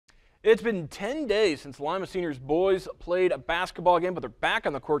It's been 10 days since Lima Senior's boys played a basketball game, but they're back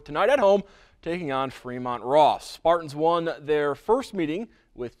on the court tonight at home, taking on Fremont Ross. Spartans won their first meeting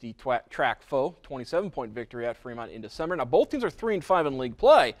with the track foe, 27-point victory at Fremont in December. Now both teams are 3-5 in league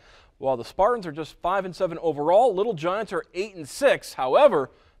play, while the Spartans are just 5-7 overall. Little Giants are 8-6. However,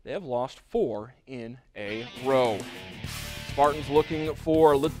 they have lost 4 in a row. Spartans looking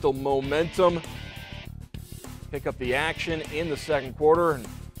for a little momentum, pick up the action in the second quarter, and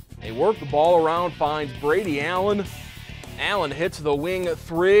they work the ball around, finds Brady Allen. Allen hits the wing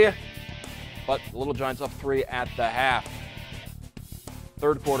three, but the Little Giants up 3 at the half.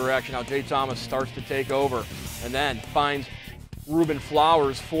 Third quarter action, now Jay Thomas starts to take over and then finds Ruben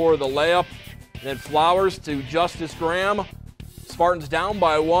Flowers for the layup. And then Flowers to Justice Graham. Spartans down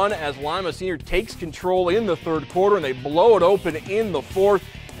by 1 as Lima Senior takes control in the third quarter, and they blow it open in the fourth.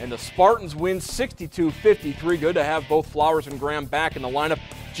 And the Spartans win 62-53. Good to have both Flowers and Graham back in the lineup.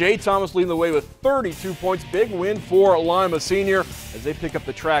 Jay Thomas leading the way with 32 points. Big win for Lima Senior as they pick up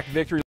the track victory.